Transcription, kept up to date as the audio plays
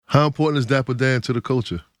How important is Dapper Dan to the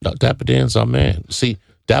culture? No, Dapper Dan's our man. See,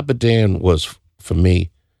 Dapper Dan was, for me,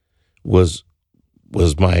 was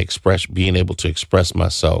my being able to express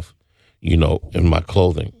myself, in my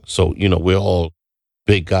clothing. So, we're all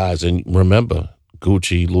big guys. And remember,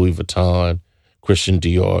 Gucci, Louis Vuitton, Christian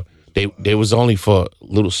Dior, they was only for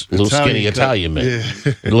little skinny Italian men.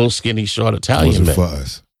 Yeah. Little skinny, short Italian men. For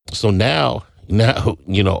us. So now,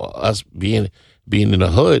 us being in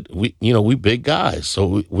the hood, we big guys.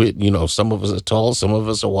 So we some of us are tall, some of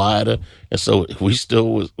us are wider, and so we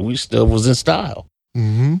still was in style.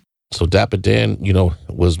 Mm-hmm. So Dapper Dan,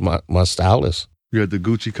 was my stylist. You had the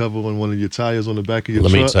Gucci cover on one of your tires on the back of your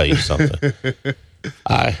truck. Let me tell you something.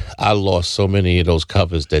 I lost so many of those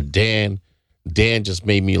covers that Dan just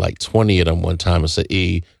made me like 20 of them one time and said,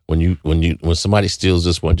 "E, when somebody steals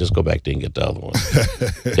this one, just go back there and get the other one."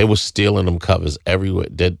 They were stealing them covers everywhere.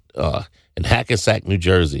 In Hackensack, New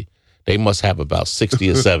Jersey, they must have about 60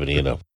 or 70 of them.